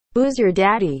Who's your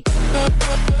daddy?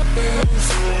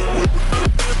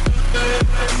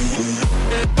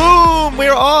 Boom!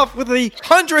 We're off with the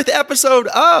 100th episode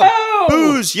of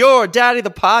Who's Your Daddy, the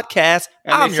podcast.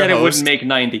 And I'm they your said it host, wouldn't make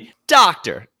 90.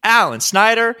 Dr. Alan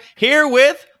Snyder, here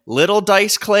with Little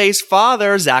Dice Clay's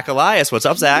father, Zach Elias. What's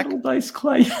up, Zach? Little Dice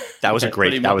Clay. That was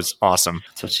that was awesome.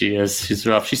 That's what she is. She's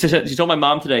rough. She told my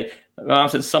mom today. My mom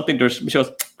said something to her. She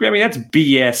goes, Grammy, that's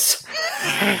BS.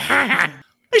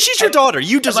 Hey, she's your daughter.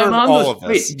 You deserve all of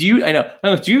this. Wait, do you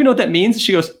even know what that means?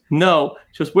 She goes, no.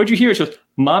 She goes, where'd you hear it? She goes,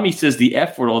 Mommy says the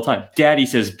F word all the time. Daddy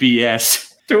says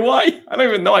BS. Do I? I don't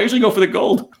even know. I usually go for the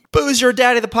gold. Who's Your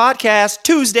Daddy, the podcast.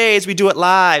 Tuesdays, we do it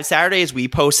live. Saturdays, we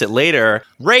post it later.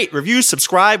 Rate, review,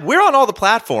 subscribe. We're on all the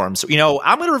platforms. You know,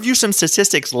 I'm going to review some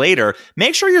statistics later.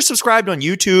 Make sure you're subscribed on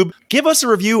YouTube. Give us a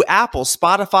review. Apple,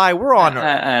 Spotify. We're on.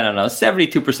 I don't know.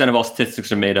 72% of all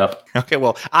statistics are made up. Okay,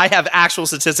 well, I have actual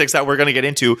statistics that we're going to get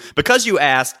into because you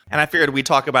asked, and I figured we'd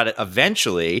talk about it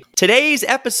eventually. Today's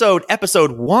episode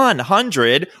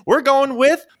 100, we're going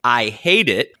with I Hate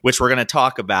It, which we're going to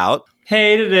talk about.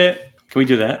 Hated it. Can we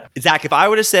do that? Zach, if I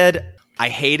would have said, I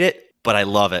hate it, but I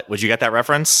love it, would you get that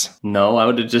reference? No, I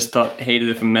would have just hated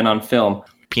it from Men on Film.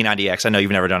 P90X, I know you've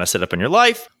never done a sit-up in your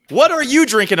life. What are you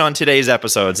drinking on today's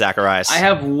episode, Zacharias? I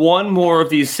have one more of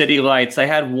these City Lights. I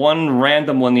had one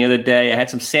random one the other day. I had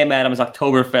some Sam Adams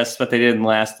Oktoberfest, but they didn't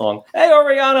last long. Hey,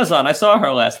 Oriana's on. I saw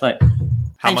her last night.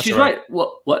 How much? She's right.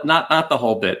 Well, what? Not the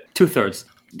whole bit. 2/3.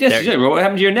 Yes, what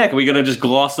happened to your neck? Are we going to just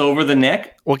gloss over the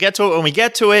neck? We'll get to it when we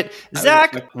get to it.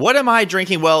 Zach, what am I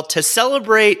drinking? Well, to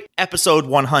celebrate episode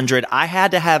 100, I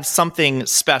had to have something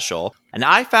special. And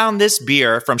I found this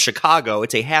beer from Chicago.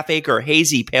 It's a half-acre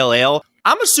hazy pale ale.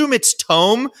 I'm assuming it's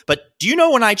Tome, but do you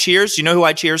know when I cheers? Do you know who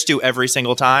I cheers to every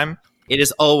single time? It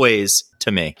is always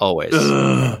to me. Always.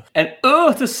 Ugh. And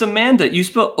to Samantha. You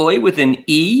spell oi with an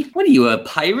E? What are you, a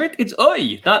pirate? It's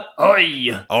oi, not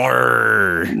oi.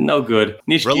 Arr. No good.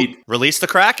 Release the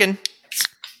Kraken.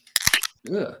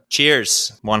 Ugh.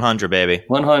 Cheers. 100, baby.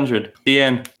 100. The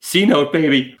end. C-note,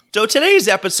 baby. So today's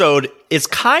episode is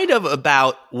kind of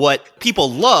about what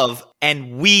people love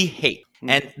and we hate.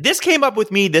 And this came up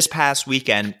with me this past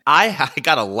weekend. I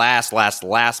got a last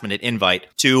minute invite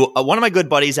to one of my good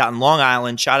buddies out in Long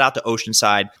Island. Shout out to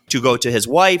Oceanside to go to his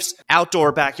wife's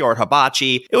outdoor backyard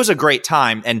hibachi. It was a great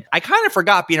time. And I kind of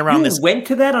forgot being around this. You went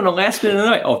to that on a last minute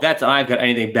night? Oh, I've got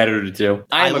anything better to do.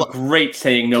 I'm great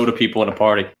saying no to people in a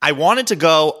party. I wanted to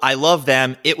go. I love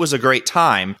them. It was a great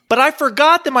time. But I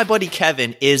forgot that my buddy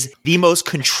Kevin is the most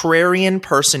contrarian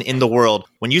person in the world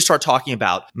when you start talking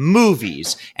about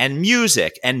movies and music.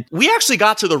 And we actually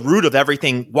got to the root of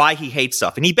everything, why he hates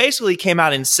stuff. And he basically came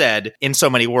out and said, in so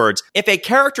many words, if a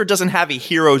character doesn't have a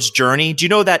hero's journey, do you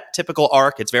know that typical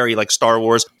arc? It's very like Star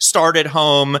Wars. Start at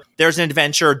home, there's an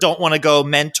adventure, don't want to go,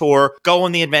 mentor, go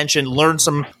on the adventure, learn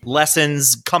some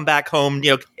lessons, come back home.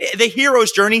 You know, the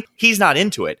hero's journey, he's not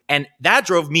into it. And that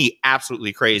drove me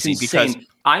absolutely crazy because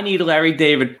I need Larry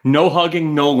David. No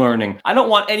hugging, no learning. I don't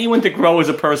want anyone to grow as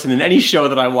a person in any show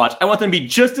that I watch. I want them to be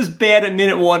just as bad at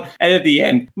minute one and at the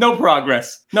end. No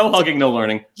progress. No hugging, no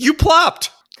learning. You plopped.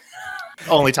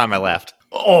 Only time I laughed.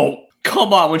 Oh,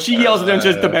 come on. When she yells at him,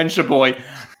 just Dementia Boy,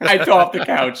 I fell off the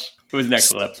couch. It was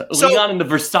next episode. Leon in the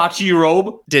Versace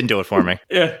robe. Didn't do it for me.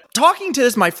 Yeah. Talking to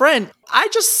this, my friend,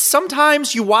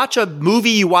 sometimes you watch a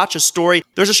movie, you watch a story.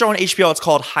 There's a show on HBO, it's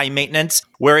called High Maintenance,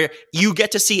 where you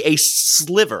get to see a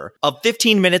sliver of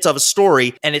 15 minutes of a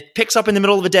story, and it picks up in the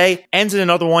middle of the day, ends in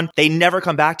another one. They never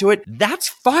come back to it. That's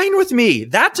fine with me.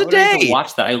 That's a day. I don't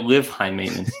watch that. I live high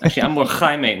maintenance. Actually, I'm more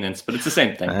high maintenance, but it's the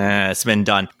same thing. It's been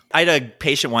done. I had a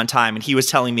patient one time, and he was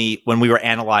telling me when we were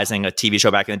analyzing a TV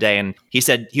show back in the day, and he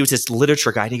said he was this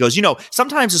literature guy, and he goes, you know,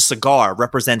 sometimes a cigar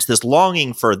represents this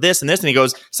longing for this and this, and he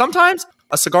goes, sometimes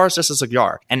a cigar is just a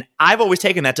cigar. And I've always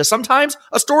taken that to sometimes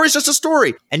a story is just a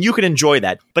story, and you can enjoy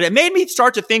that. But it made me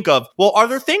start to think of, well, are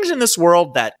there things in this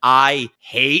world that I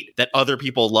hate that other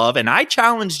people love? And I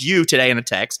challenged you today in a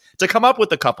text to come up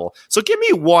with a couple. So give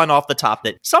me one off the top,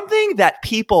 that something that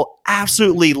people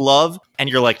absolutely love and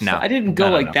you're like, no. So I didn't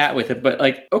go that with it, but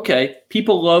like, okay,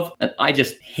 people love, and I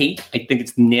just hate, I think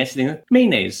it's nasty,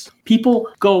 mayonnaise. People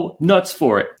go nuts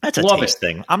for it. That's a taste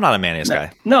thing. I'm not a mayonnaise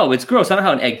guy. No, it's gross. I don't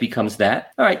know how an egg becomes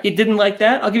that. All right, you didn't like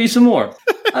that? I'll give you some more.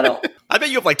 I don't. I bet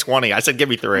you have like 20. I said give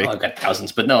me 3. Oh, I've got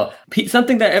thousands, but no.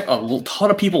 Something that a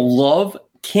ton of people love,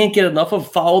 can't get enough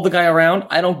of, follow the guy around.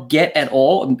 I don't get at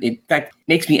all. In fact,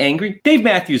 makes me angry. Dave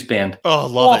Matthews Band. Oh,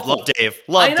 love it. Love Dave.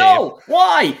 Love Dave. I know.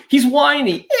 Why? He's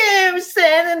whiny. Yeah, I'm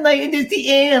sad and like it's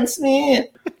the ants, man.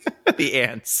 The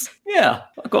ants. Yeah,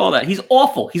 fuck all that. He's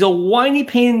awful. He's a whiny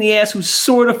pain in the ass who's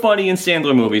sort of funny in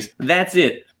Sandler movies. That's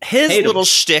it. His Hate him. little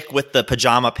shtick with the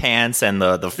pajama pants and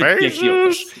the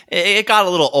Ridiculous. faces, it got a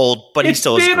little old, but he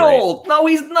still is been great. old. No,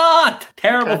 he's not.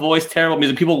 Terrible voice, terrible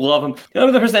music. People love him. The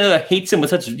only person I know that hates him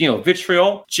with such,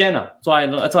 vitriol, Jenna.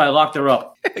 That's why I locked her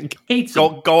up. Hates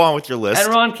him. Go on with your list.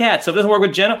 And Ron Katz. So if it doesn't work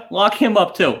with Jenna, lock him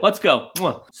up too. Let's go.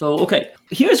 So, okay.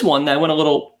 Here's one that I went a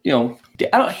little, I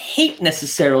don't hate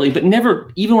necessarily, but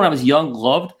never, even when I was young,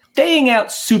 loved. Staying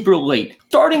out super late.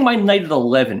 Starting my night at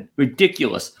 11.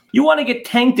 Ridiculous. You want to get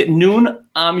tanked at noon?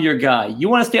 I'm your guy. You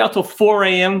want to stay out till 4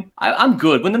 a.m.? I'm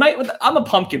good. I'm a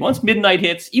pumpkin. Once midnight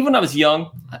hits, even when I was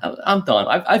young, I'm done.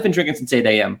 I've been drinking since 8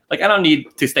 a.m. Like, I don't need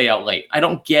to stay out late. I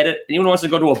don't get it. Anyone who wants to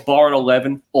go to a bar at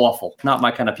 11? Awful. Not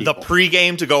my kind of people. The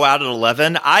pregame to go out at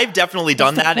 11? I've definitely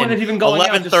done that. And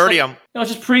 11:30,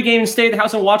 just pregame and stay at the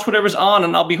house and watch whatever's on,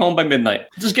 and I'll be home by midnight.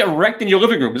 Just get wrecked in your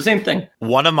living room. The same thing.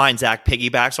 One of mine, Zach,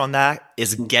 piggybacks on that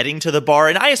is getting to the bar.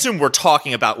 And I assume we're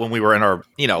talking about when we were in our,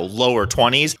 lower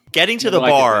 20s. Getting to the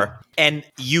bar and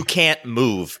you can't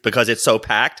move because it's so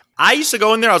packed. I used to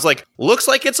go in there. I was like, looks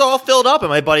like it's all filled up. And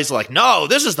my buddies are like, no,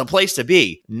 this is the place to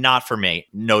be. Not for me.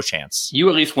 No chance. You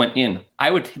at least went in.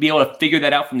 I would be able to figure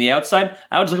that out from the outside.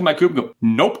 I would just look at my group and go,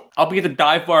 nope, I'll be at the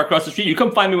dive bar across the street. You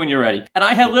come find me when you're ready. And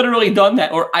I have literally done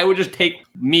that. Or I would just take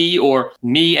me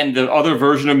and the other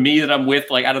version of me that I'm with,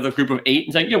 like out of the group of 8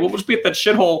 and say, yeah, we'll just be at that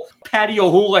shithole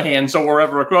patio hula hands or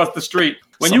wherever across the street.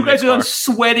 When you guys are done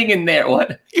sweating in there,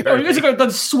 what? You guys are done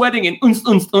sweating in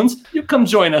you come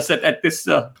join us at this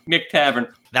Mick Tavern.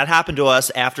 That happened to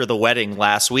us after the wedding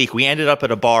last week. We ended up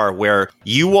at a bar where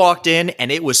you walked in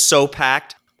and it was so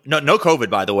packed. No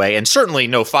COVID, by the way, and certainly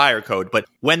no fire code. But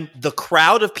when the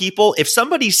crowd of people, if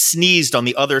somebody sneezed on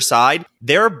the other side,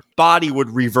 their body would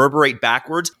reverberate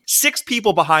backwards. 6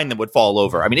 people behind them would fall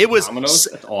over. I mean, it was That's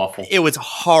awful. It was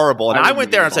horrible. And I went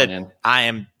there and said,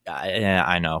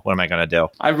 I know. What am I going to do?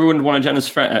 I ruined one of Jenna's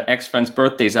ex-friend's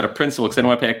birthdays at a Principal because I didn't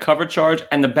want to pay a cover charge,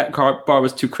 and the bar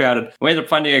was too crowded. We ended up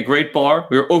finding a great bar.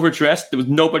 We were overdressed. There was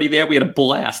nobody there. We had a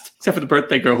blast, except for the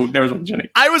birthday girl who never was with Jenny.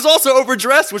 I was also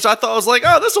overdressed, which I thought was like,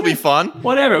 oh, this will be fun.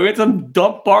 Whatever. We had some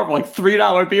dump bar for like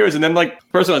 $3 beers, and then like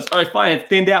person was, all right, fine, it's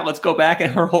thinned out. Let's go back.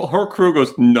 And her crew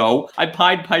goes, no. I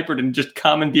Pied Pipered and just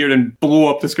commandeered and blew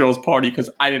up this girl's party because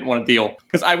I didn't want to deal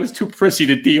because I was too prissy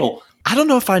to deal. I don't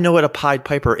know if I know what a Pied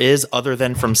Piper is other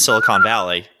than from Silicon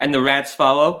Valley. And the rats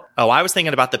follow? Oh, I was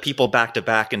thinking about the people back to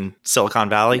back in Silicon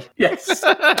Valley. Yes.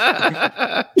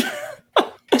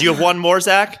 Do you have one more,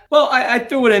 Zach? Well, I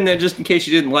threw it in there just in case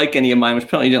you didn't like any of mine, which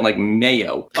apparently you didn't like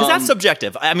mayo. Because that's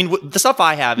subjective. I mean, the stuff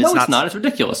I have is No, it's not. It's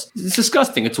ridiculous. It's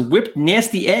disgusting. It's whipped,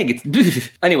 nasty egg.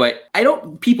 Anyway,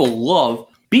 people love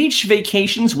beach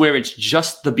vacations where it's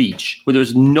just the beach, where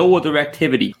there's no other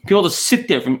activity. People just sit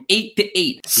there from 8 to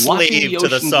 8. Slave to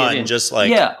the sun, just like...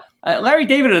 Yeah. Larry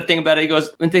David had a thing about it. He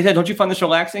goes, when they said, don't you find this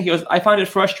relaxing? He goes, I find it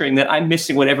frustrating that I'm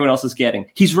missing what everyone else is getting.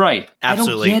 He's right.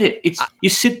 Absolutely. I don't get it. You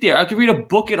sit there. I could read a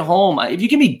book at home. If you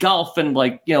give me golf and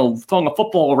throwing a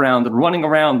football around and running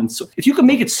around, and so, if you can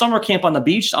make it summer camp on the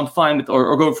beach, I'm fine with,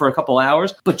 or go for a couple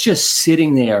hours. But just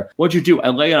sitting there, what'd you do? I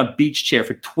lay on a beach chair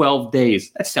for 12 days.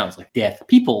 That sounds like death.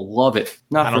 People love it.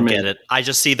 I don't get it. I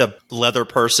just see the leather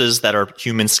purses that are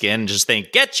human skin and just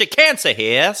think, get your cancer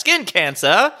here, skin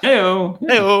cancer. Hey-o.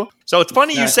 Hey-o. So it's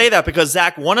funny you say that because,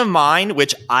 Zach, one of mine,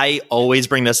 which I always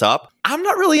bring this up, I'm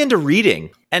not really into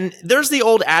reading. And there's the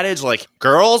old adage like,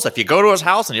 girls, if you go to his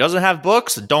house and he doesn't have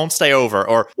books, don't stay over.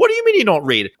 Or, what do you mean you don't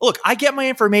read? Look, I get my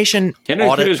information.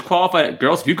 Qualified.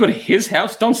 Girls, if you go to his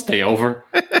house, don't stay over.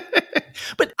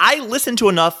 But I listen to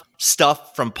enough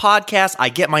stuff from podcasts. I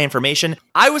get my information.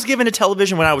 I was given a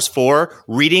television when I was 4.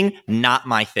 Reading, not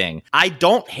my thing. I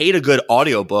don't hate a good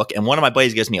audiobook. And one of my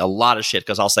buddies gives me a lot of shit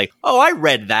because I'll say, oh, I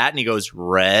read that. And he goes,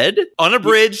 read?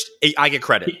 Unabridged? I get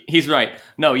credit. He's right.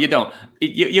 No, you don't.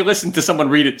 You listen to someone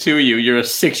read it to you. You're a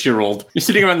 6-year-old. You're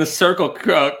sitting around the circle,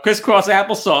 crisscross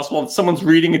applesauce while someone's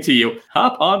reading it to you.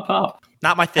 Hop on pop.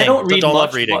 Not my thing. I don't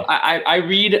love reading. I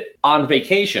read on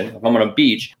vacation. If I'm on a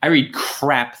beach, I read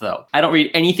crap, though. I don't read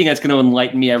anything that's going to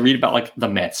enlighten me. I read about, like, the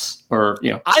Mets or,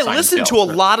 I listen to a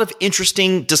lot of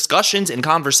interesting discussions and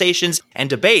conversations and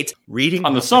debates. Reading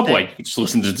on the subway. You just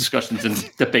listen to discussions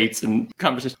and debates and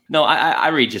conversations. No, I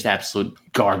read just absolute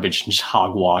garbage and just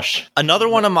hogwash. Another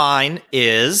one of mine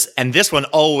is, and this one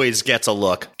always gets a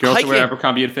look. Girls who wear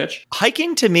Abercrombie and Fitch?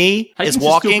 Hiking to me is walking. It's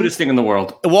the stupidest thing in the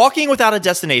world. Walking without a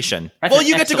destination. Well,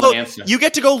 you get to go. Answer. You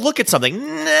get to go look at something.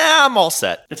 Nah, I'm all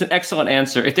set. That's an excellent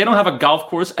answer. If they don't have a golf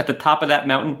course at the top of that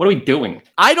mountain, what are we doing?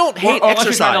 I don't hate exercise. Unless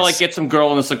you're trying to get some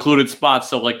girl in a secluded spot,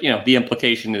 so the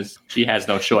implication is she has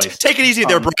no choice. Take it easy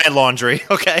there, Brian Laundrie.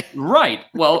 Okay. Right.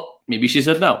 Well, maybe she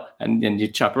said no, and then you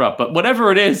chop her up. But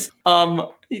whatever it is,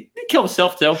 he killed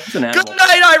himself too. He's an animal. Good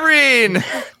night, Irene.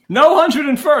 No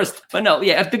 101st. But no,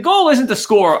 yeah, if the goal isn't to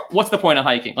score, what's the point of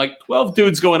hiking? Like 12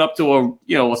 dudes going up to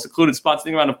a secluded spot,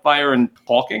 sitting around a fire and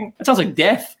talking? That sounds like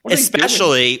death.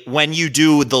 Especially when you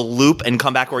do the loop and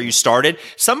come back where you started.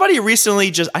 Somebody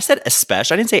recently I said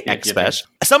especially, I didn't say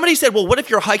especially. Somebody said, well, what if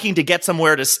you're hiking to get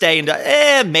somewhere to stay?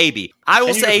 And maybe. I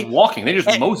will say walking. They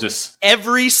just Moses.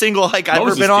 Every single hike I've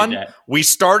ever been on, we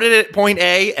started at point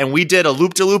A and we did a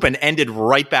loop-de-loop and ended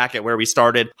right back at where we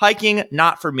started. Hiking,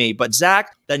 not for me. But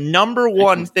Zach, the number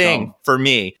one thing for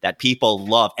me that people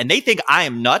love, and they think I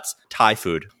am nuts, Thai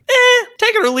food.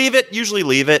 Take it or leave it. Usually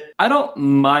leave it. I don't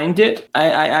mind it.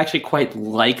 I actually quite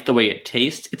like the way it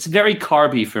tastes. It's very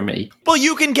carby for me. Well,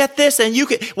 you can get this and you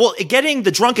can... Well, getting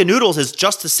the drunken noodles is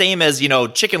just the same as,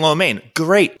 chicken lo mein.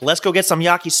 Great. Let's go get some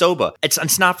yakisoba.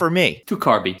 It's not for me. Too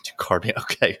carby.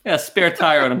 Okay. Yeah, spare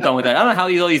tire and I'm done with that. I don't know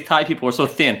how all these Thai people are so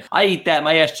thin. I eat that.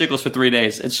 My ass jiggles for 3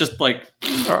 days. It's just like...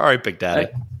 All right, Big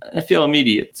Daddy. I feel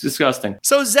immediate. It's disgusting.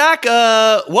 So, Zach,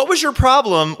 what was your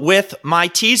problem with my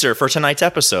teaser for tonight's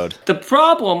episode? The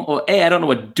problem, I don't know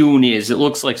what Dune is. It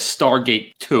looks like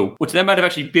Stargate 2, which that might have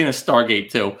actually been a Stargate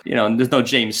 2. And there's no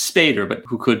James Spader, but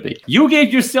who could be? You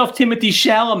gave yourself Timothée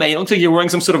Chalamet. It looks like you're wearing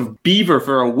some sort of beaver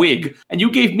for a wig. And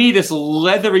you gave me this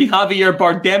leathery Javier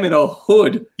Bardem in a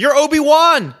hood. You're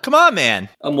Obi-Wan. Come on, man.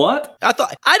 What?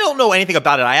 I don't know anything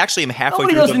about it. I actually am halfway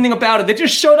Nobody through. Knows anything about it. They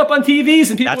just showed up on TVs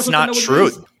and people. That's not true.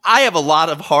 I have a lot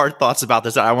of hard thoughts about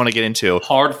this that I want to get into.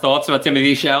 Hard thoughts about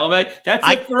Timothée Chalamet? That's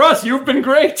it for us. You've been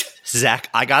great. Zach,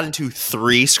 I got into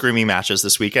 3 screaming matches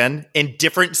this weekend in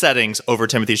different settings over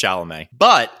Timothée Chalamet.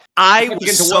 But I was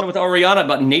get into one with Ariana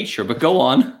about nature, but go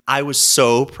on. I was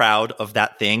so proud of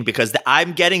that thing because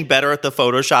I'm getting better at the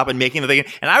Photoshop and making the thing,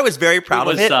 and I was very proud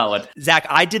of it. Solid. Zach,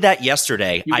 I did that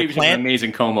yesterday. You gave an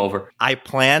amazing comb over. I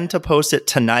planned to post it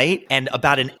tonight, and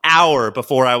about an hour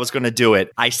before I was going to do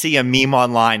it, I see a meme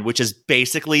online, which is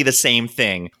basically the same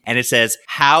thing, and it says,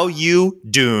 "How you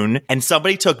Dune," and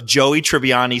somebody took Joey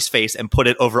Tribbiani's face and put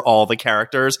it over all the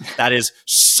characters. That is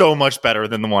so much better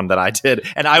than the one that I did,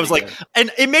 and I was like,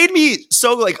 and it made me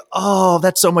so like, oh,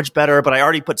 that's so much better, but I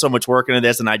already put so much work into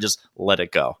this, and I just let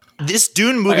it go. This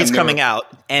Dune movie's coming out,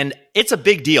 and it's a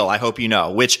big deal, I hope you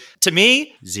know, which to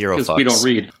me, zero fucks. Because we don't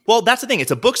read. Well, that's the thing.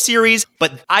 It's a book series,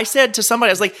 but I said to somebody,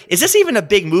 I was like, is this even a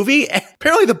big movie?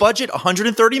 Apparently the budget,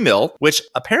 130 mil, which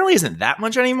apparently isn't that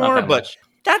much anymore, but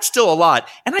that's still a lot.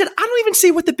 And I don't even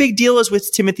see what the big deal is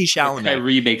with Timothée Chalamet.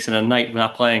 Remakes in a night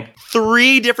not playing.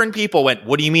 3 different people went,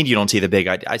 what do you mean you don't see the big?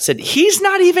 I said, he's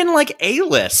not even like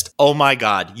A-list. Oh my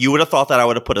God. You would have thought that I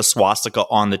would have put a swastika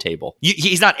on the table.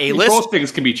 He's not A-list. Both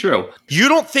things can be true. You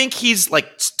don't think he's like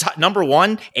number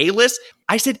 1 A-list?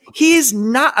 I said, he is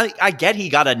not. I get he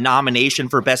got a nomination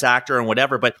for Best Actor and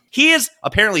whatever, but he is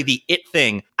apparently the it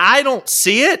thing. I don't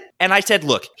see it. And I said,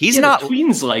 look, he's not. The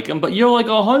Queens like him, but you're like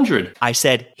 100. I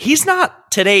said, he's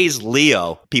not today's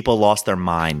Leo. People lost their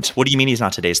mind. What do you mean he's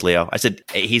not today's Leo? I said,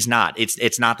 he's not.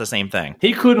 It's not the same thing.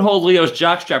 He couldn't hold Leo's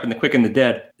jockstrap in The Quick and the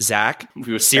Dead. Zach.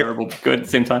 He was terrible, but good at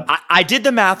the same time. I did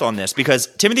the math on this because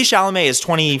Timothée Chalamet is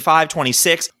 25,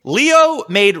 26. Leo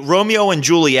made Romeo and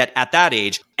Juliet at that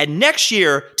age. And next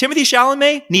year, Timothée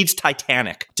Chalamet needs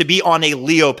Titanic to be on a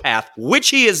Leo path, which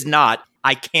he is not.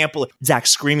 I can't believe Zach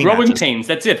screaming Growing matches. pains.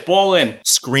 That's it. Ball in.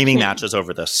 Screaming matches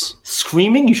over this.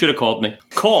 Screaming? You should have called me.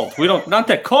 Called. We don't. Not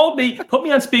that. Called me. Put me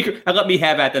on speaker and let me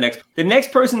have at the next. The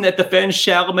next person that defends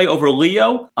Chalamet over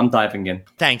Leo, I'm diving in.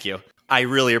 Thank you. I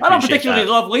really appreciate that. I don't particularly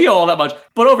love Leo all that much,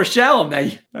 but over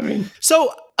Chalamet, I mean.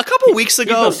 So a couple weeks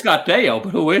ago, he loves Scott Baio, but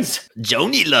who is?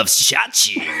 Joni loves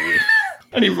Chachi.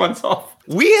 And he runs off.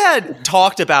 We had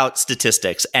talked about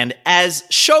statistics, and as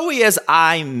showy as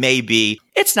I may be,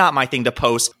 it's not my thing to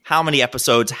post how many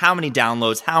episodes, how many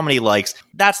downloads, how many likes.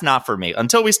 That's not for me.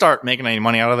 Until we start making any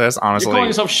money out of this, honestly. You're calling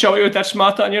yourself showy with that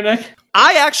schmata on your neck?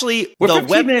 I actually... We're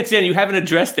 15 minutes in, you haven't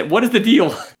addressed it. What is the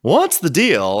deal? What's the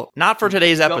deal? Not for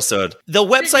today's episode. The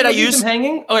website I use...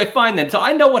 hanging? Okay, fine then. So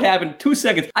I know what happened. 2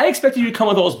 seconds. I expected you to come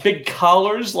with those big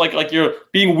collars, like you're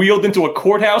being wheeled into a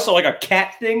courthouse, or like a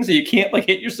cat thing, so you can't like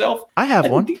hit yourself. I have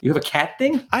one. You have a cat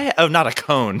thing? Oh, not a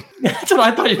cone. That's what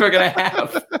I thought you were going to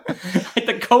have. Like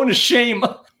the cone of shame.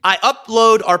 I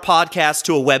upload our podcast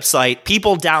to a website.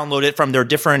 People download it from their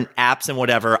different apps and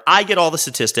whatever. I get all the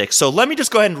statistics. So let me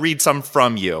just go ahead and read some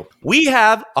from you. We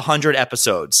have 100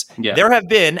 episodes. Yeah. There have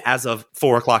been, as of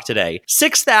 4 o'clock today,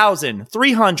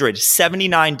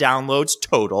 6,379 downloads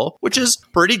total, which is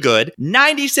pretty good.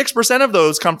 96% of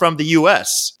those come from the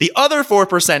US. The other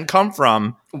 4% come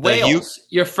from Wales.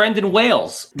 Your friend in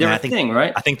Wales. They're a thing,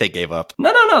 right? I think they gave up.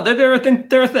 No. They're a thing.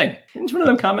 They're a thing. Didn't one of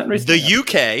them comment recently?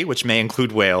 The UK, which may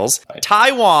include Wales,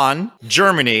 Taiwan,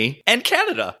 Germany, and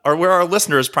Canada are where our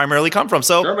listeners primarily come from.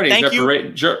 So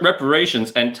Germany's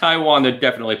reparations, and Taiwan, they're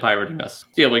definitely pirating us,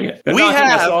 stealing it. They're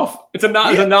knocking us off. It's a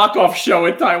knockoff show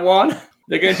in Taiwan.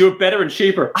 They're going to do it better and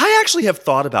cheaper. I actually have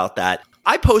thought about that.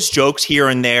 I post jokes here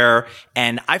and there,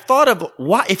 and I've thought of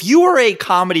why, if you were a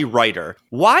comedy writer,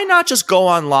 why not just go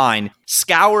online,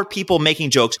 scour people making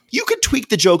jokes? You could tweak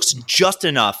the jokes just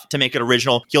enough to make it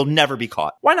original. You'll never be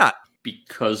caught. Why not?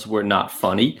 Because we're not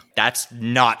funny. That's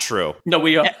not true. No,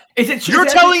 we are. Is it true? You're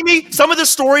telling me some of the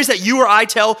stories that you or I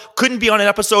tell couldn't be on an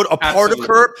episode, part of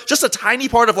Curb, just a tiny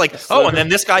part of like, and then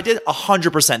this guy did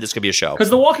 100%. This could be a show.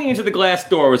 Because the walking into the glass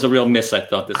door was a real miss, I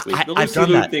thought, this week. The I've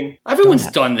done that. Thing. Everyone's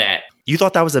done that. You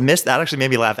thought that was a miss? That actually made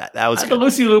me laugh. That was the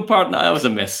Lucy Liu part. No, that was a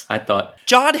miss. I thought.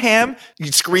 John Hamm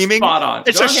screaming. Spot on.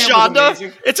 It's John a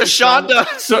Shonda. It's a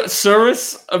Shonda.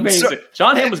 Cyrus, amazing.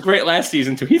 John Hamm was great last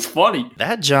season too. He's funny.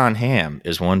 That John Hamm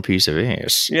is one piece of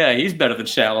ass. Yeah, he's better than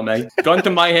Chalamet. Gun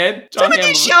to my head. John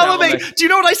Hamm. Chalamet. Do you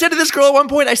know what I said to this girl at one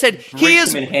point? I said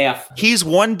him in half. He's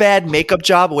one bad makeup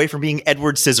job away from being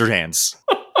Edward Scissorhands.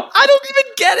 I don't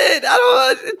even get it.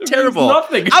 It's terrible.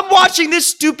 Nothing. I'm watching this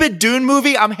stupid Dune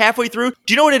movie. I'm halfway through.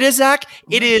 Do you know what it is, Zach?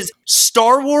 It is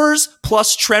Star Wars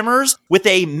plus Tremors with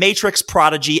a Matrix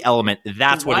Prodigy element.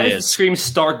 That's what it is. Why does it scream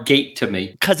Stargate to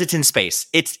me? Because it's in space.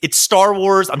 It's Star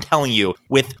Wars, I'm telling you,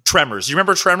 with Tremors. You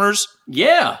remember Tremors?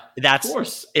 Yeah, of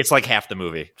course. It's like half the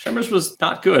movie. Tremors was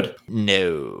not good.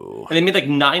 No. And they made like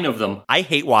 9 of them. I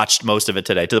hate watched most of it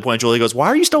today to the point Julie goes, why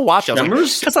are you still watching?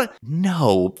 Tremors?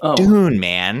 Dune,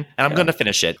 man. And I'm going to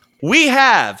finish it. We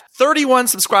have 31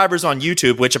 subscribers on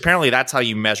YouTube, which apparently that's how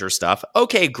you measure stuff.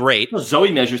 Okay, great. Well,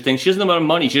 Zoe measures things. She doesn't know about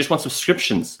money. She just wants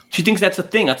subscriptions. She thinks that's a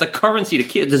thing. That's a currency to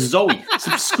kids. The Zoe.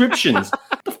 Subscriptions.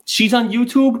 She's on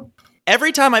YouTube?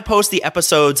 Every time I post the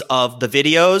episodes of the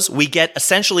videos, we get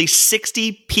essentially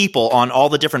 60 people on all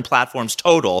the different platforms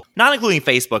total, not including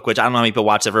Facebook, which I don't know how many people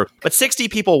watch ever, but 60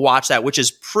 people watch that, which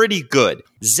is pretty good.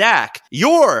 Zach,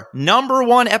 your number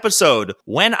one episode,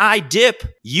 When I Dip,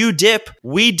 You Dip,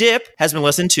 We Dip, has been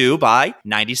listened to by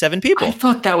 97 people. I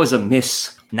thought that was a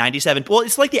miss. 97. Well,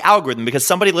 it's like the algorithm because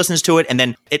somebody listens to it and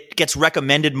then it gets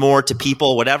recommended more to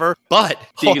people, whatever. But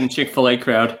vegan Chick-fil-A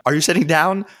crowd. Are you sitting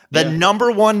down? The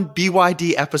number one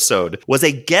BYD episode was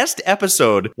a guest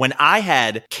episode when I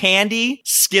had Candy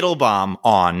Skittlebomb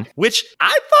on, which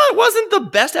I thought wasn't the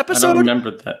best episode. I don't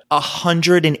remember that.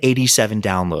 187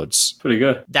 downloads. Pretty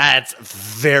good. That's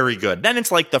very good. Then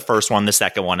it's like the first one, the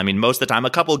second one. I mean, most of the time, a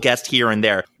couple guests here and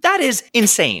there. That is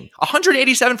insane.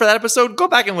 187 for that episode. Go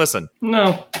back and listen.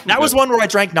 No. That was one where I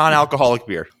drank non-alcoholic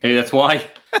beer. Hey, that's why.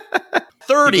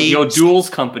 30. Duels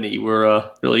Company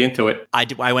were really into it.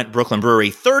 I went Brooklyn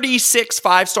Brewery. 36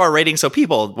 5-star ratings. So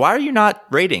people, why are you not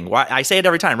rating? Why? I say it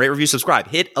every time. Rate, review, subscribe.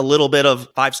 Hit a little bit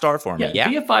of 5-star for me. Yeah.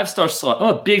 Be a 5-star slut.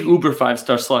 I'm a big Uber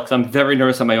 5-star slut because I'm very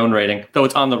nervous on my own rating, though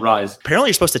it's on the rise. Apparently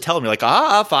you're supposed to tell them, you're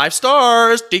like, 5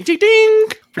 stars. Ding, ding, ding.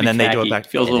 Pretty and then tacky. They do it back.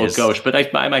 Feels a little gauche, but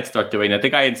I might start doing that. The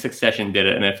guy in Succession did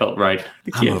it, and it felt right.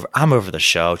 I'm over the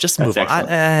show. Just move on.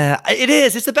 It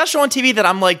is. It's the best show on TV that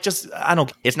I'm like, it's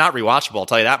not rewatchable, I'll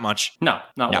tell you that much. No,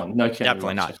 one. No,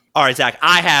 definitely not. All right, Zach,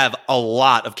 I have a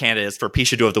lot of candidates for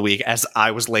Pishadoo of the Week as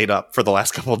I was laid up for the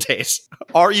last couple of days.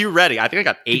 Are you ready? I think I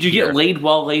got 8 Did you get laid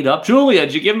while laid up? Julia,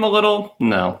 did you give him a little?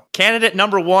 No. Candidate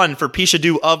number 1 for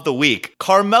Pishadoo of the Week,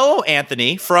 Carmelo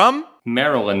Anthony from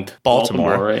Maryland.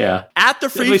 Baltimore. Yeah. At the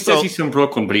free throw. He says he's from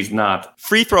Brooklyn, but he's not.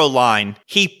 Free throw line,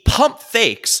 he pump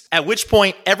fakes, at which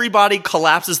point everybody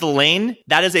collapses the lane.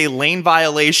 That is a lane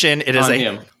violation. It is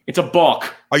him. It's a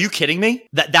balk. Are you kidding me?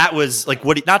 That was like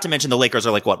not to mention the Lakers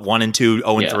are like 1-2,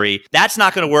 0-3. That's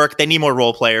not going to work. They need more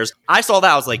role players. I saw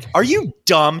that. I was like, are you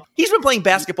dumb? He's been playing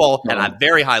basketball at a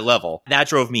very high level. That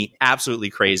drove me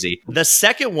absolutely crazy. The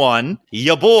second one,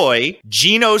 ya boy,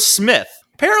 Geno Smith.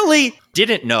 Apparently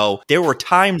didn't know there were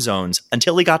time zones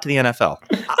until he got to the NFL.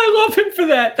 I love him for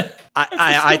that.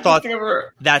 I thought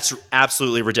that's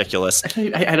absolutely ridiculous.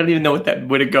 I don't even know what that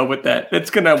way to go with that. It's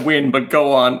going to win, but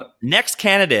go on. Next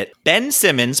candidate, Ben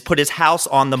Simmons put his house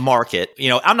on the market.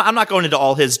 I'm not going into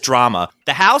all his drama.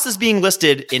 The house is being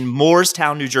listed in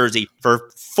Moorestown, New Jersey for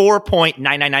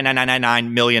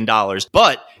 $4.9999999 million.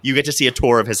 But you get to see a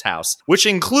tour of his house, which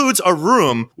includes a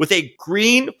room with a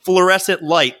green fluorescent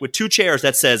light with 2 chairs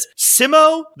that says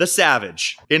Simo the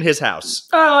Savage in his house.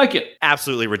 I like it.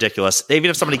 Absolutely ridiculous. Even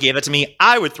if somebody gave it to me,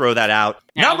 I would throw that out.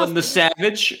 Alan the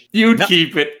Savage, you'd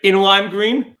keep it in lime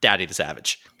green. Daddy the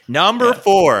Savage. Number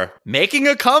 4, making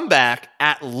a comeback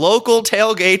at local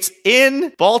tailgates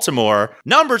in Baltimore.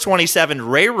 Number 27,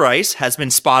 Ray Rice has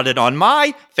been spotted on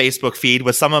my Facebook feed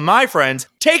with some of my friends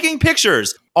taking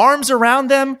pictures, arms around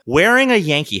them, wearing a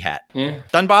Yankee hat. Yeah.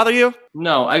 Doesn't bother you?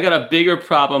 No, I got a bigger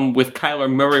problem with Kyler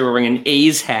Murray wearing an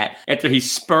A's hat after he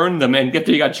spurned them and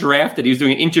after he got drafted. He was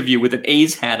doing an interview with an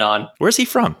A's hat on. Where's he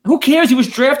from? Who cares? He was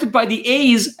drafted by the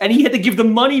A's and he had to give the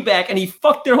money back and he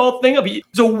fucked their whole thing up. It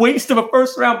was a waste of a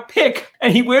first-round pick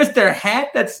and he wears their hat?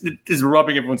 That's just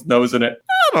rubbing everyone's nose in it.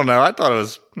 I don't know. I thought it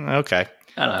was okay.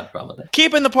 I don't have a problem with that.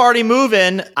 Keeping the party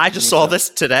moving. I just saw this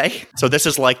today. So this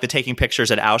is like the taking pictures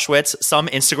at Auschwitz. Some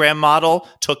Instagram model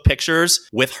took pictures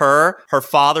with her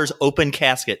father's open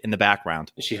casket in the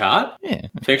background. Is she hot? Yeah.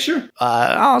 Picture?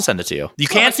 I'll send it to you. You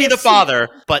can't see the father,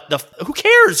 but who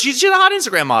cares? She's a hot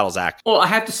Instagram model, Zach. Well, I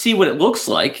have to see what it looks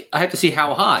like. I have to see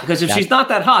how hot. Because if she's not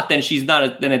that hot, then she's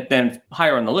not then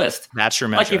higher on the list. That's your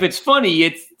measure. Like if it's funny,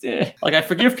 it's like I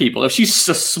forgive people. If she's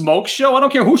a smoke show, I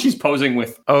don't care who she's posing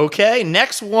with. Okay,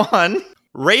 next one.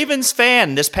 Ravens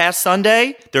fan this past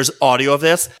Sunday, there's audio of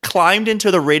this, climbed into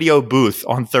the radio booth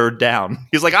on 3rd down.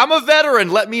 He's like, I'm a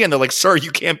veteran, let me in. They're like, sir, you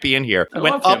can't be in here. I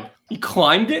love him. He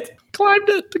climbed it? Climbed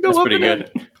it to go That's up. pretty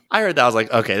good. I heard that. I was like,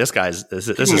 okay, this is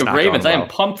not Ravens. going I well. am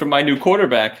pumped for my new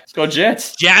quarterback. Let's go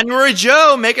Jets. January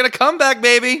Joe making a comeback,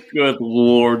 baby. Good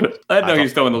Lord. I didn't know he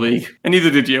was still in the league. And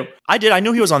neither did you. I did. I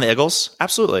knew he was on the Eagles.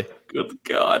 Absolutely. Good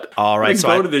God. All right. So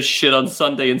go to this shit on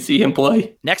Sunday and see him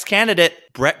play. Next candidate,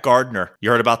 Brett Gardner. You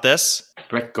heard about this?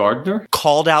 Brett Gardner?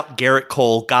 Called out Garrett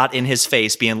Cole, got in his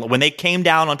face, when they came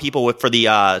down on people for the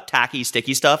tacky,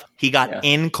 sticky stuff, he got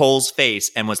in Cole's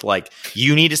face and was like,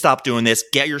 you need to stop doing this,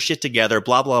 get your shit together,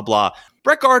 blah, blah, blah.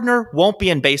 Brett Gardner won't be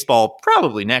in baseball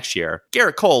probably next year.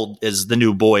 Garrett Cole is the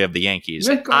new boy of the Yankees.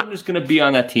 Brett Gardner's going to be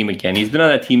on that team again. He's been on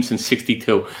that team since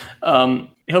 62.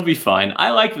 He'll be fine. I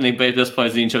like when they just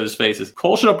players in each other's faces.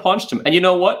 Cole should have punched him. And you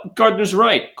know what? Gardner's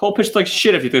right. Cole pitched like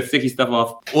shit if he took sticky stuff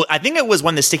off. Well, I think it was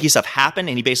when the sticky stuff happened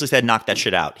and he basically said, knock that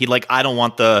shit out. He I don't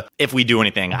want if we do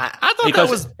anything. I thought because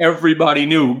that was... everybody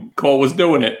knew Cole was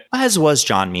doing it. As was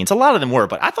John Means. A lot of them were,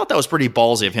 but I thought that was pretty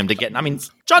ballsy of him to get... I mean,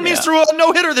 John Means threw a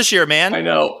no-hitter this year, man. I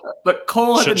know. But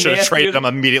Cole had should have traded him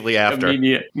immediately after.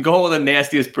 Cole with the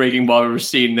nastiest breaking ball I've ever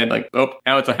seen. And then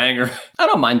now it's a hanger. I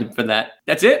don't mind him for that.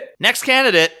 That's it. Next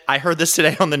candidate, I heard this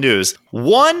today on the news.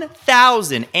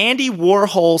 1,000 Andy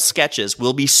Warhol sketches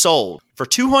will be sold for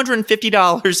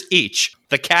 $250 each.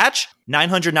 The catch,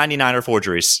 999 are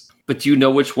forgeries. But do you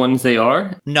know which ones they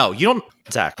are? No, you don't,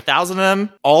 Zach. 1,000 of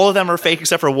them, all of them are fake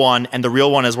except for one, and the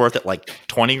real one is worth it like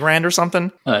 20 grand or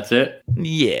something. Oh, that's it?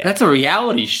 Yeah. That's a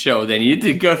reality show then. You need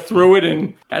to go through it,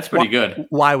 and that's pretty good.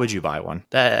 Why would you buy one?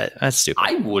 That's stupid.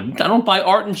 I wouldn't. I don't buy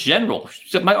art in general.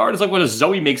 My art is like what a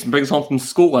Zoe makes and brings home from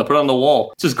school. I put it on the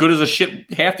wall. It's as good as a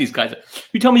shit half these guys.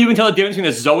 You tell me you can tell the difference between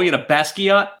a Zoe and a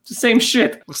Basquiat? It's the same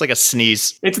shit. Looks like a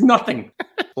sneeze. It's nothing.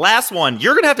 Last one.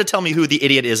 You're going to have to tell me who the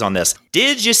idiot is on this.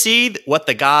 Did you see what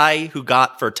the guy who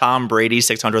got for Tom Brady's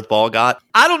 600th ball got?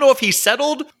 I don't know if he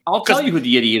settled. I'll tell you who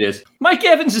the idiot is. Mike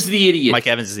Evans is the idiot. Mike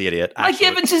Evans is the idiot. Mike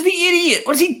Evans is the idiot.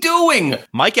 What is he doing?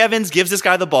 Mike Evans gives this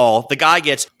guy the ball. The guy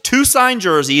gets 2 signed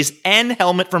jerseys and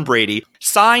helmet from Brady,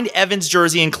 signed Evans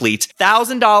jersey and cleats,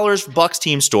 $1,000 Bucks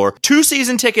team store, 2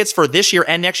 season tickets for this year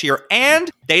and next year,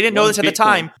 and they didn't know this at the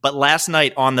time, but last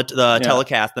night on the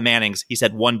telecast, the Mannings, he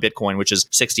said 1 Bitcoin, which is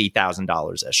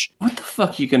 $60,000-ish. What the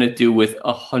fuck are you going to do with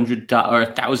 $100 or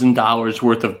 $1,000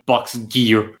 worth of Bucks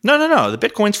gear? No. The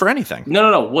Bitcoin's for anything.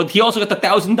 No. Well, he also got the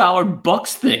 $1,000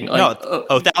 Bucks thing. Like,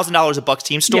 $1,000 a Bucks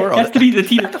team store? Yeah, that's to be the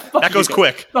team. What the fuck that goes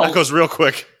quick. No. That goes real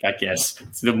quick. I guess.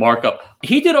 It's the markup.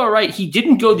 He did all right. He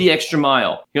didn't go the extra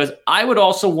mile. He goes, I would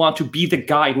also want to be the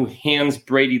guy who hands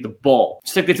Brady the ball.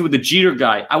 Just like they did with the Jeter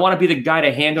guy. I want to be the guy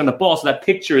to hand on the ball so that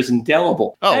picture is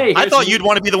indelible. Oh, hey, I thought you'd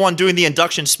want to be the one doing the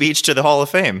induction speech to the Hall of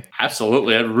Fame.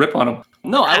 Absolutely. I'd rip on him.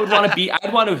 No, I'd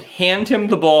want to hand him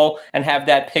the ball and have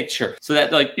that picture so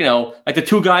that, like the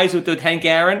 2 guys with the Hank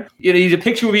Aaron, the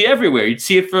picture would be everywhere. You'd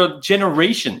see it for a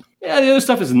generation. Yeah, the other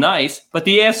stuff is nice, but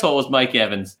the asshole is Mike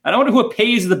Evans. I don't know who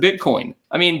pays the Bitcoin.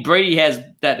 I mean, Brady has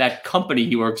that company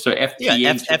he works for,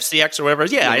 FCX or whatever.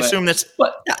 Yeah, I assume this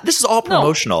is all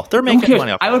promotional. They're making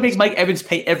money off I would make Mike Evans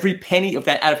pay every penny of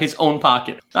that out of his own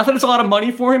pocket. Not that it's a lot of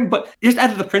money for him, but just out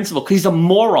of the principle, because he's a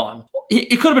moron.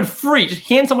 it could have been free. Just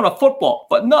hand someone a football.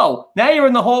 But no, now you're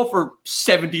in the hole for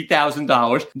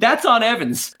 $70,000. That's on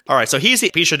Evans. All right, so he's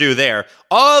the Pishadoo there.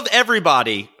 Of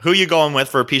everybody, who you going with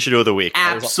for Pishadoo of the week?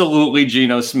 Absolutely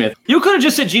Geno Smith. You could have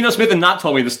just said Geno Smith and not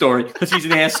told me the story because he's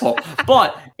an asshole.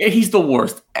 But he's the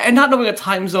worst. And not knowing the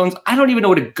time zones, I don't even know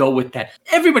where to go with that.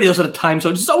 Everybody knows the time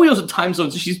zones. Zoe knows the time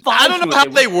zones. She's fine. I don't know how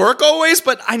they work always,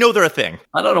 but I know they're a thing.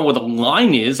 I don't know what the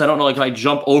line is. I don't know if I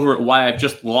jump over it, why I've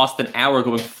just lost an hour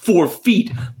going 4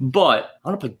 feet. But I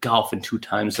want to play golf in 2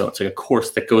 time zones, like a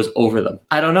course that goes over them.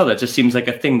 I don't know. That just seems like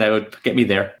a thing that would get me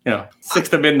there. 6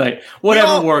 to midnight.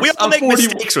 Whatever works. We all make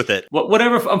mistakes with it.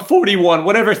 Whatever. I'm 41.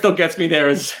 Whatever still gets me there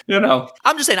is, I'm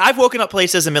just saying, I've woken up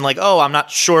places and been like, oh, I'm not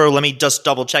sure. Let me just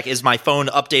double check. Is my phone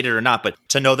updated or not? But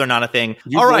to know they're not a thing.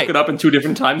 You've woken up in 2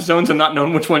 different time zones and not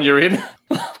knowing which one you're in?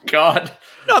 Oh, God.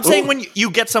 No, I'm saying when you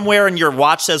get somewhere and your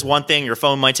watch says one thing, your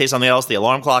phone might say something else. The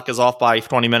alarm clock is off by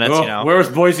 20 minutes, Where's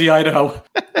Boise, Idaho?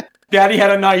 Daddy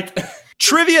had a night.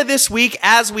 Trivia this week,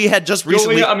 as we had just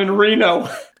recently... I'm in Reno.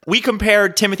 We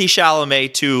compared Timothée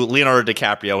Chalamet to Leonardo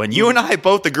DiCaprio, and you and I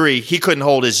both agree he couldn't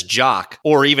hold his jock,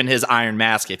 or even his iron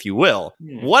mask, if you will.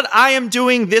 What I am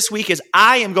doing this week is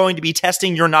I am going to be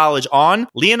testing your knowledge on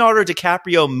Leonardo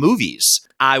DiCaprio movies.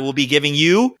 I will be giving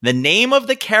you the name of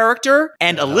the character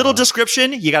and a little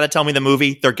description. You got to tell me the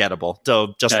movie. They're gettable,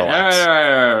 so just relax.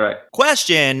 All right.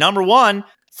 Question number 1.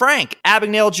 Frank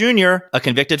Abagnale Jr., a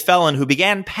convicted felon who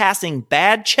began passing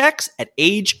bad checks at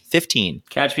age 15.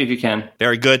 Catch Me If You Can.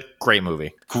 Very good. Great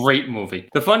movie. Great movie.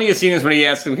 The funniest scene is when he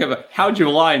asked him, how'd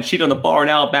you lie and cheat on the bar in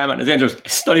Alabama? And his answer was, I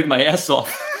studied my ass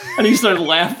off. And he started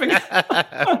laughing.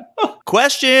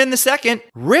 Question the second.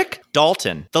 Rick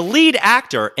Dalton, the lead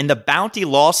actor in the Bounty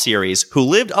Law series who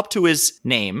lived up to his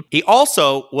name. He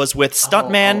also was with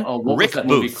stuntman what Rick was that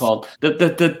Booth. movie called? The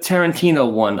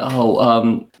Tarantino one.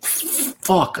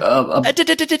 Fuck.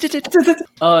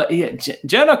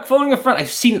 Jenna, phoning a friend. I've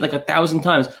seen it like 1,000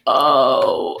 times.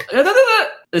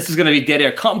 This is going to be dead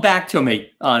air. Come back to me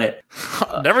on it.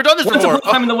 Never done this Once before. Upon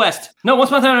a Time in the West. No, Once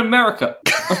Upon a Time in America.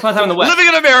 Once Upon a Time in the West. Living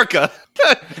in America.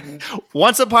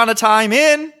 Once Upon a Time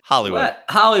in Hollywood. What?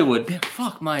 Hollywood.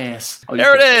 Fuck my ass.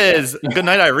 There it is. Good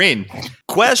night, Irene.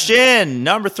 Question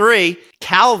number 3.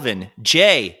 Calvin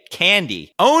J.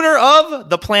 Candy, owner of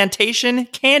the Plantation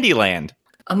Candyland.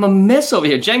 I'm a mess over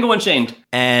here. Django Unchained.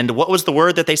 And what was the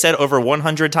word that they said over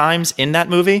 100 times in that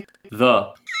movie?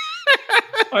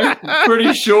 I'm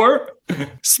pretty sure.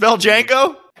 Spell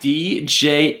Django?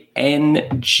 DJNGO.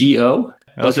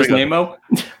 What's his name-o?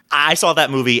 I saw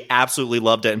that movie, absolutely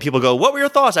loved it. And people go, what were your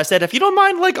thoughts? I said, if you don't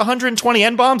mind like 120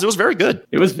 N-bombs, it was very good.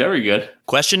 It was very good.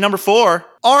 Question number 4.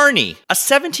 Arnie, a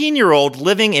 17-year-old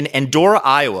living in Endora,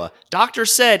 Iowa. Doctor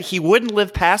said he wouldn't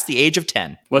live past the age of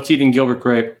 10. What's Eating Gilbert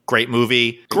Grape? Great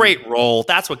movie, great role.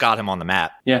 That's what got him on the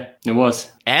map. Yeah, it was.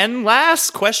 And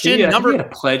last question, He had a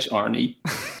pledge, Arnie.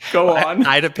 Go on.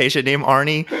 I had a patient named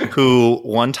Arnie who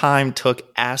one time took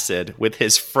acid with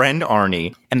his friend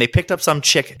Arnie, and they picked up some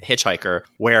chick hitchhiker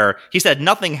where he said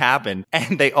nothing happened,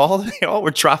 and they all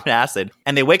were dropping acid.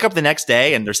 And they wake up the next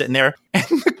day and they're sitting there, and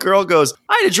the girl goes,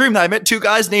 I had a dream that I met 2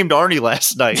 guys named Arnie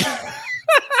last night.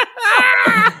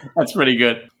 That's pretty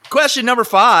good. Question number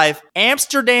 5.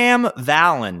 Amsterdam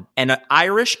Valen, an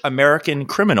Irish-American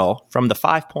criminal from the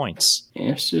 5 Points.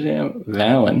 Amsterdam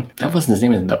Valen. That wasn't his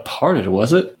name in The Departed,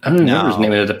 was it? I don't remember his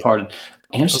name in The Departed.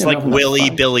 It's like Willie,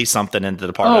 Billy something in The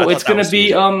Departed. Oh, it's going to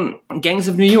be Gangs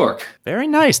of New York. Very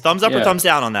nice. Thumbs up or thumbs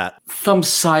down on that? Thumbs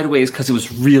sideways because it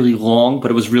was really long,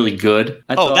 but it was really good.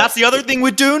 That's the other thing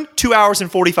with Dune? 2 hours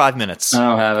and 45 minutes. I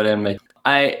don't have it in me.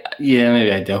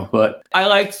 Maybe I do, but I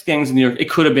liked Gangs of New York. It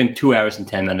could have been 2 hours and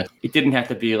 10 minutes. It didn't have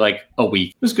to be like a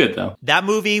week. It was good though. That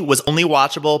movie was only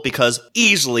watchable because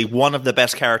easily one of the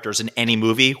best characters in any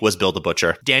movie was Bill the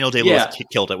Butcher. Daniel Day-Lewis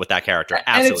killed it with that character.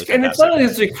 Absolutely. And it's not only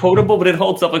like quotable, but it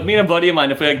holds up. Like me and a buddy of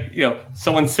mine, if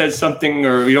someone says something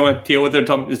or you don't want to deal with it,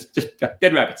 it's just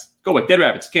dead rabbits. Go away, dead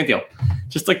rabbits. Can't deal.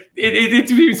 Just like it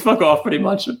means fuck off pretty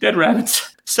much. Dead rabbits.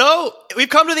 So we've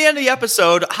come to the end of the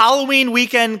episode. Halloween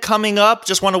weekend coming up.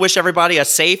 Just want to wish everybody a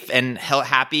safe and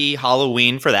happy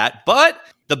Halloween for that. But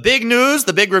the big news,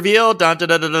 the big reveal,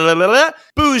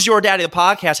 Booze Your Daddy, the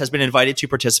podcast, has been invited to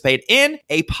participate in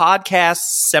a podcast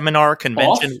seminar,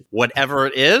 convention, whatever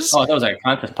it is. Oh, that was like a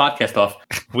contest podcast off.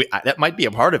 That might be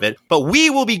a part of it. But we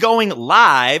will be going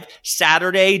live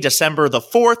Saturday, December the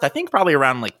 4th, I think probably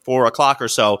around like 4 o'clock or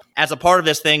so. As a part of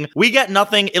this thing, we get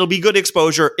nothing. It'll be good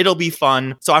exposure. It'll be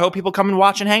fun. So I hope people come and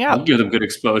watch and hang out. I'll give them good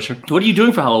exposure. What are you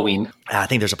doing for Halloween? I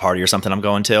think there's a party or something I'm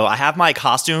going to. I have my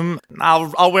costume.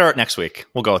 I'll wear it next week.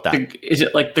 We'll We'll go with that. Is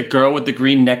it like the girl with the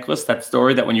green necklace? That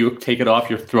story that when you take it off,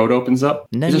 your throat opens up?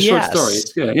 It's a short story.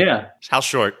 It's good. Yeah. How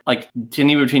short? Like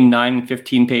anywhere between 9 and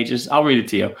 15 pages. I'll read it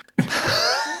to you.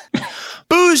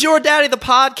 Boo's Your Daddy, the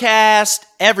podcast.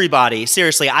 Everybody,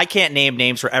 seriously, I can't name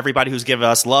names for everybody who's given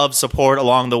us love, support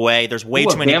along the way. There's way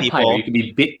too many people. You can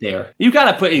be bit there. You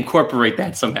got to incorporate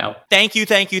that somehow. Thank you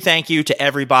to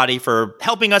everybody for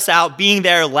helping us out, being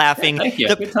there, laughing. Yeah, thank you.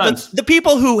 The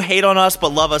people who hate on us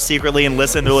but love us secretly and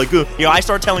listen, they're like, I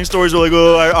start telling stories, they're like,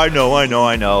 I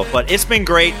know. But it's been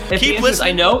great. Keep listening.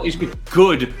 I know. It's been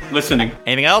good listening.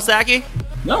 Anything else, Zachy?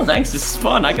 No, thanks. This is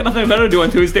fun. I got nothing better to do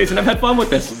on Tuesdays, and I've had fun with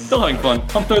this. Still having fun.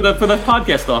 I'm for the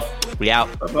podcast off. We out.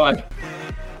 Bye-bye.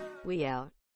 We out.